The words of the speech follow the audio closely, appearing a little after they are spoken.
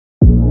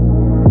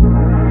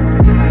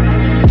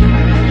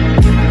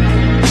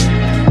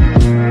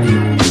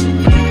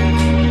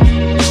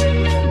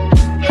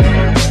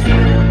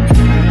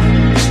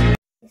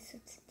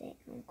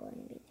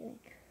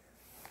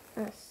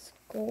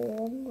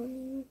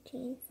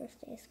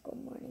first day of school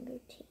morning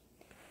routine.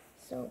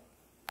 So,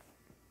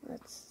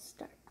 let's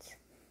start.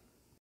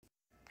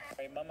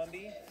 Alright, Mama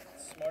B,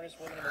 smartest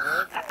woman in the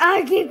world.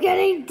 I keep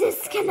getting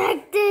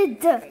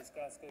disconnected!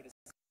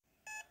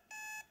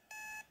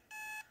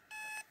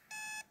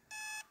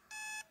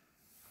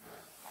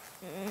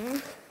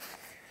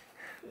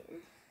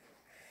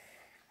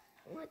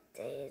 What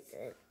day is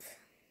it?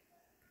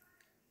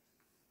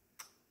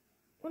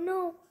 Oh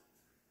no!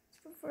 It's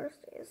the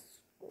first day of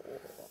school.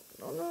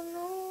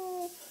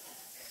 No.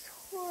 It's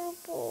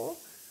horrible.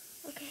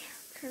 Okay,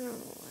 turn on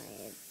the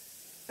light.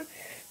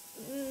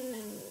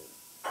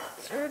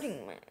 It's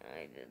hurting my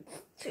eyes.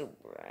 It's too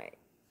bright.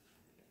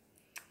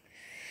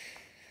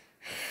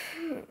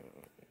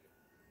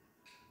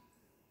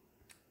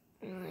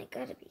 I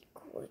gotta be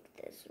quick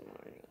this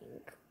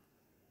morning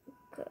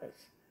because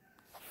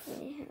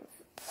we have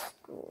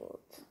school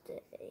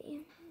today.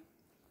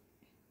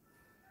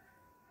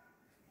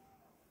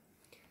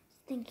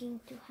 Thinking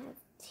to have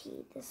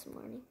tea this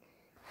morning,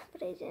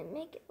 but I didn't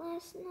make it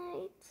last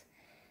night.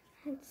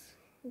 It's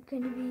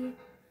gonna be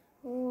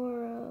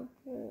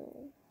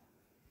horrible.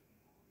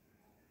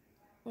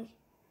 Like,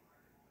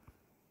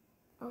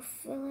 I'll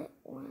fill it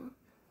well.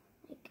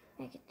 Like,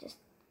 I could just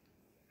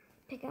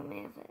pick out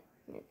my outfit,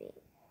 maybe.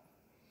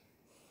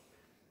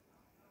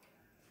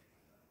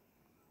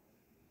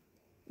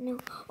 No,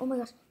 oh my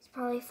gosh, it's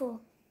probably full.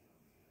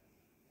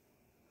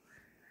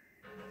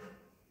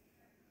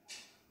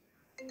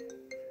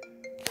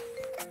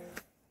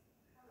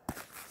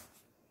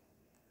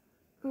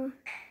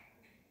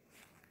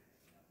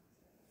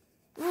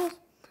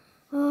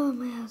 Oh,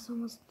 my house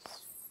almost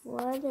just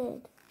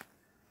flooded.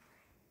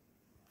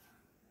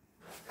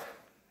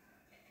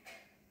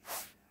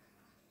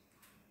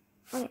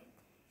 Okay,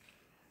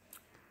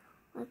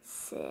 let's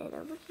sit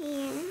over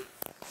here.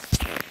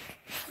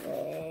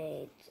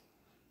 Wait.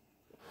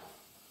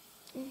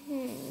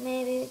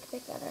 Maybe we could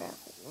pick out our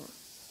outfit now.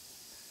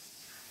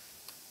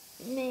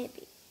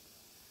 Maybe.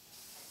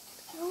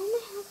 Oh,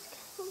 my house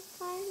got on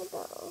fire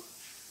though.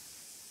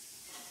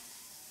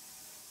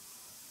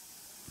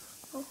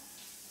 Oh.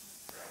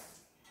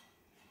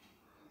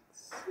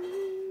 Let's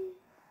see.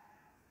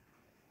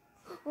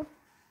 Oh.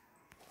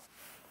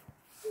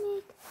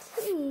 Make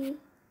tea.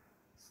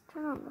 Let's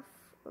turn on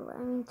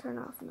the turn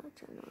off, not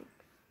turn on.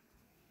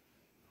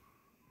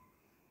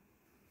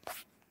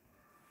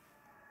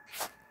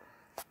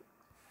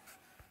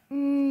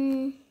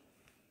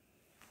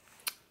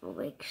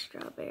 Awake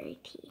strawberry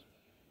tea.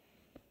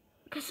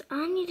 Because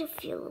I need to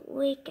feel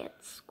awake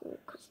at school.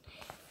 Because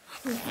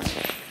I need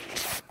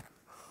to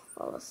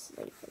fall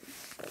asleep in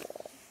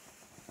school.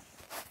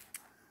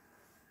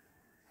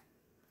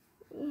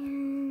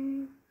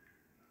 And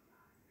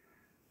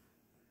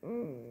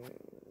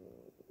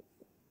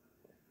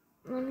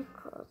let me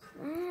close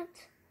that.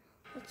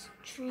 Let's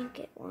drink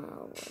it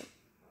while we're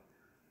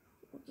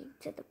looking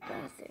to the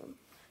bathroom.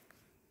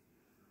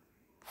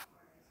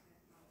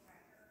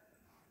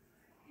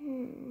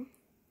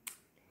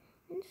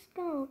 I'm just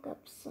gonna look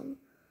up some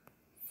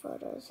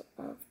photos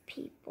of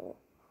people's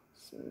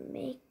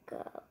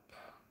makeup.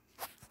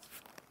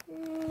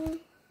 None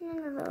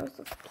of those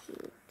look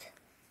cute.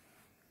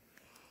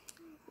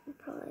 I'm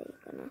probably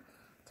gonna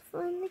have to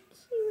find the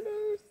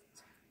cutest.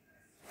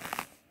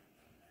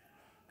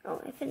 Oh,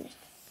 I finished.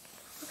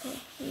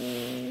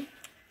 Okay.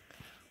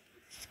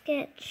 Let's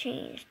get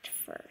changed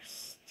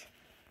first.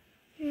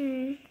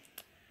 Let's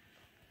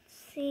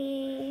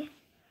see.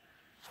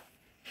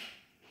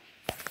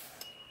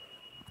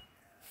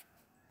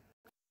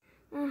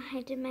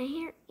 I did my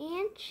hair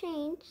and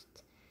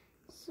changed,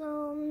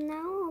 so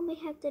now all we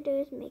have to do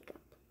is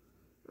makeup.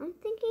 I'm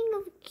thinking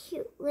of a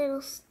cute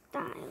little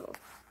style.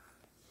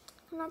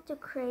 Not too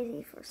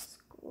crazy for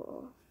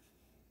school.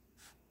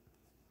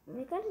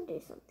 We gotta do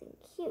something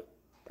cute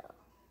though.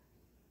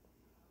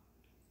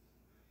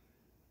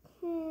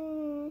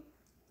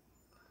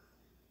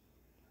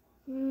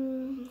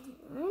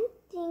 I'm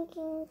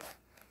thinking,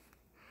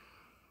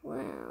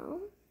 well,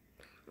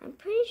 I'm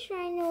pretty sure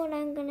I know what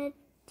I'm gonna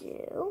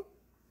do.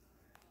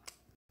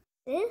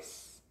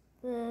 This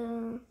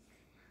doesn't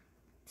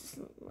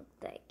look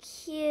that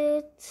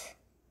cute.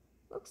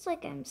 Looks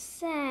like I'm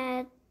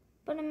sad,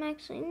 but I'm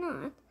actually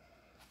not.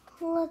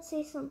 Let's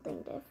see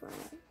something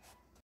different.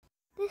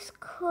 This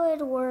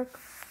could work,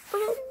 but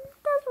it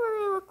doesn't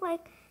really look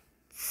like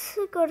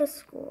to go to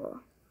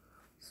school.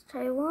 Let's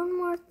try one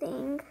more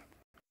thing.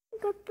 I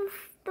got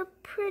the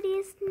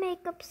prettiest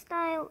makeup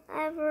style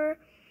ever,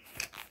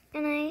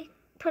 and I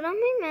put on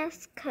my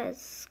mask because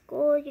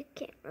school you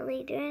can't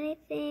really do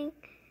anything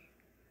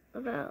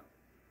about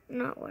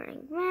not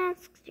wearing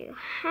masks. You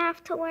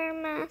have to wear a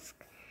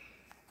mask.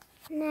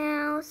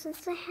 Now,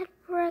 since I had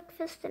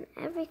breakfast and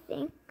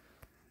everything,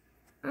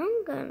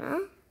 I'm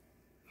gonna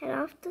head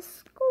off to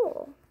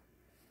school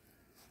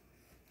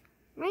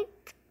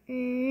right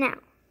now.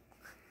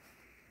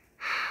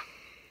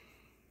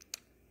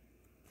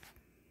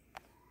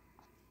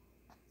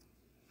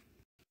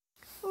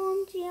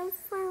 OMG, I'm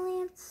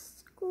finally at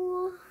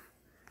school.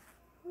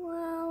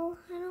 Well,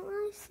 I don't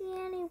really see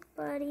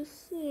anybody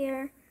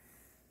here.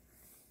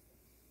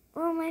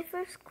 Well, my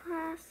first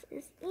class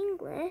is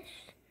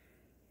English,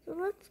 so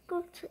let's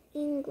go to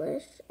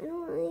English. I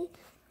don't really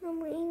know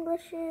what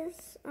English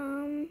is.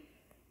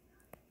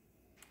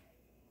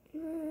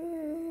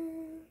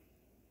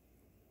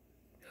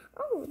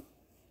 Oh,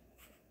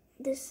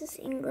 this is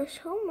English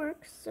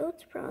homework, so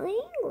it's probably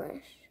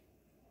English.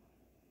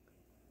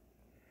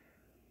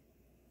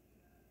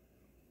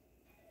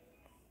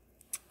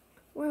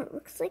 Well, it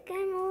looks like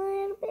I'm a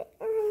little bit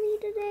early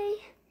today,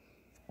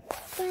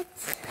 but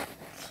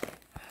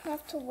I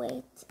have to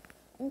wait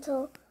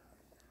until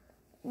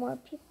more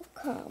people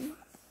come.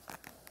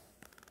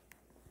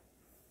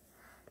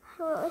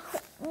 I really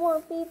hope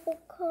more people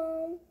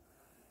come,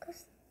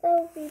 because that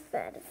would be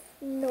bad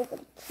if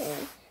nobody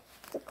came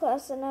to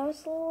class and I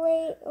was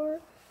late,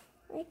 or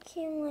I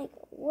came like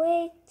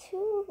way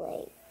too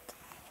late.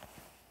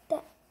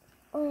 That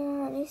it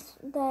already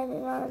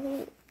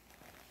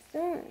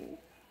done.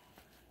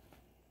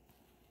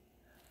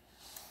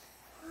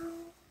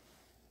 I'll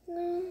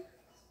see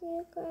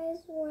you guys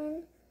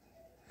when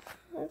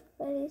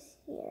everybody's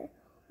here,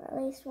 or at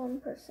least one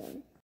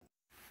person.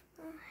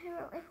 I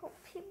really hope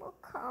people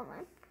come.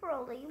 I'm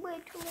probably way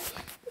too late.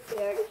 We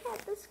already had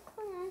this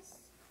class.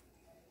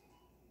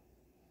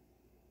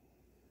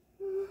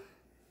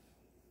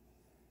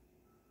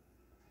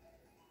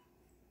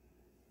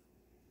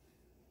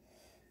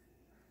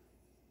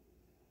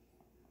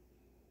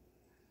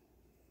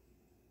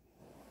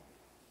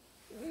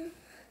 I'm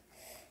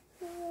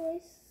really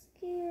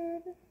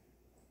scared.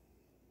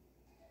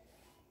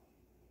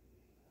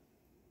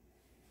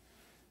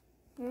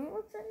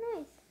 What's that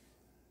noise?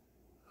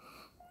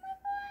 Oh my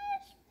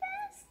gosh,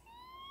 Bestie!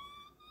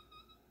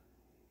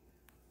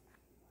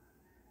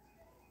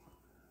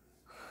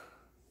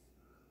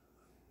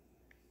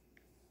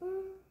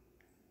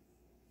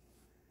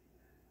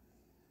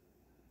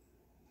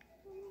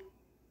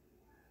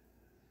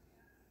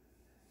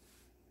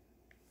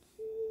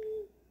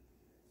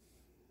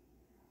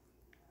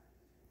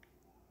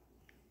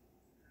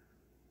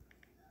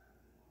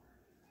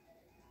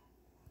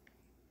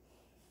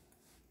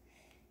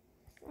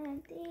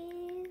 And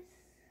these.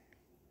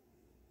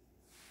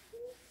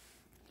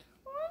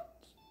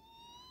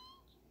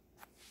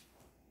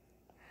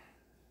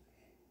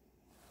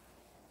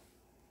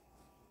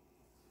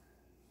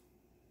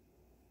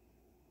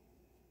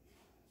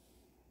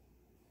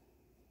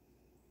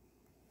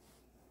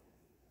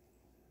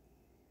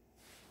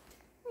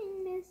 I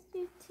missed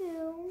you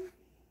too.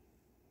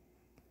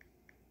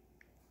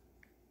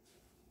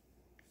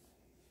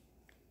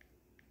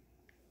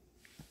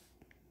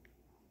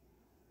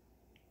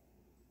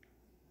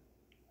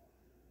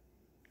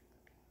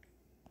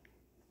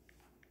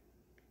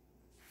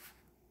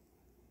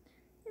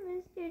 I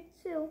missed you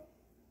too.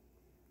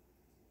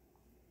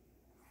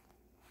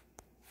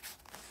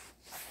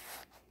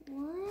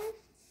 Let's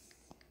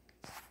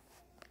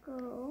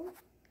go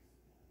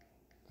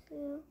to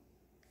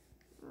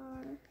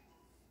our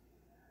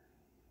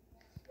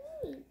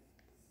seats.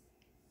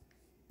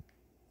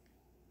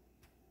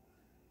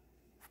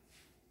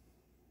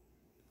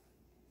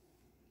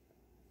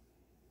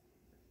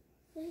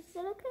 Is it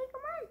okay?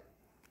 Come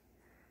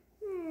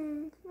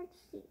on. Which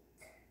seat?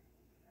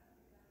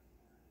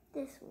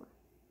 This one.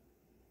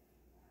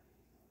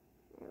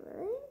 I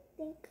really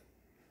think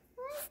I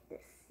like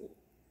this seat.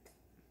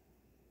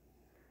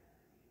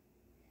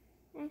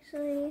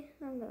 Actually,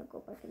 I'm gonna go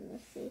back in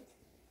this seat.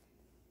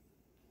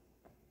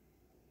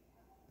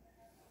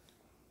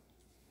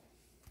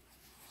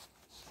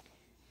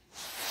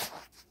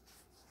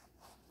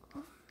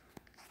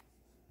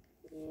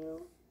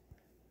 You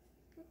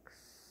look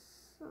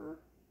so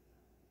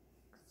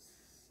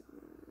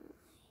excited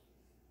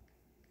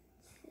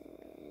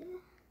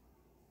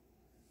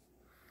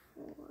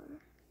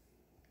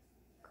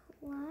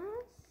for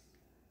class?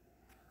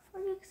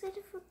 Are you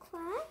excited for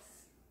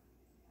class?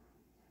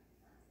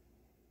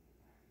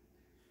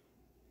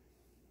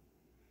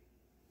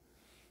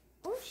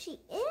 Oh, she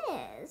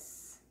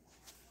is.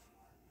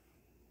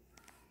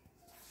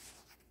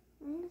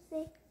 I'm gonna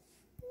say,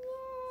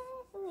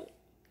 yay. Wait.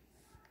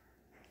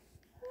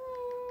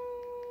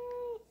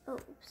 Yay.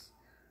 Oops.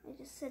 I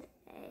just said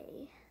A.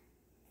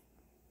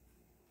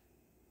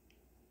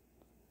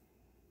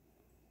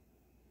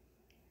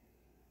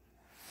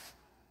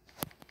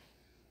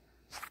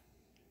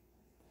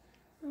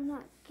 I'm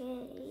not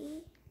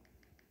gay.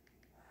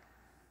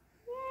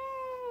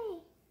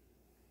 Yay!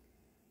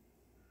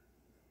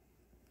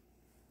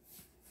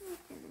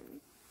 Okay.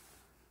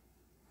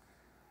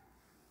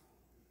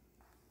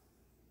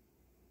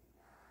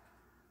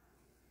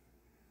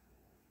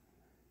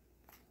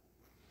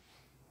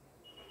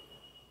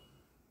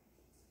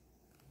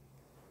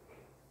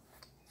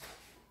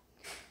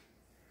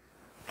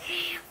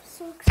 I'm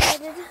so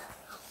excited.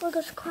 Oh,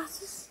 this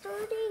class is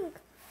starting.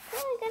 Oh,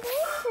 I gotta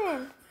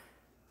listen.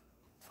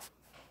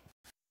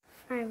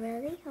 I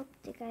really hope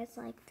you guys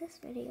liked this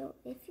video.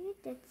 If you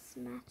did,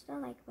 smash the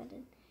like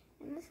button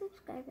and the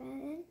subscribe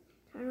button.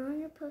 Turn on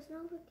your post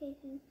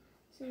notifications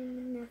so you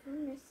will never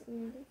miss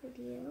another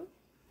video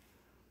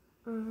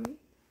on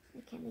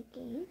mechanic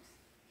games.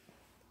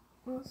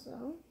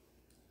 Also,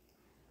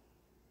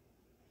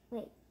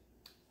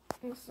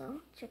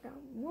 check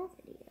out more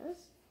videos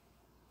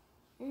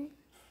and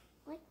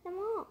like them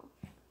all.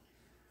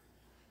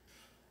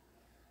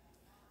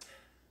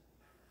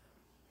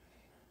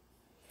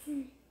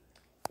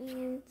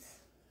 And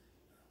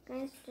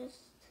guys, just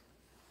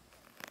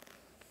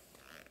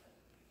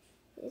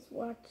please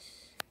watch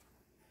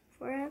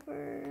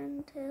forever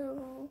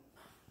until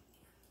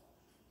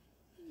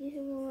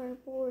you are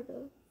bored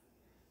of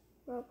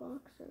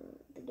Roblox and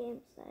the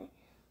games that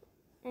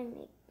I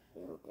make.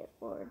 You'll get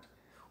bored,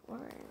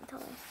 or until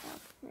I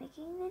stop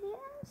making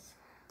videos.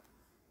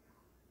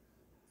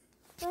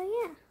 So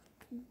yeah,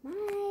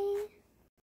 bye.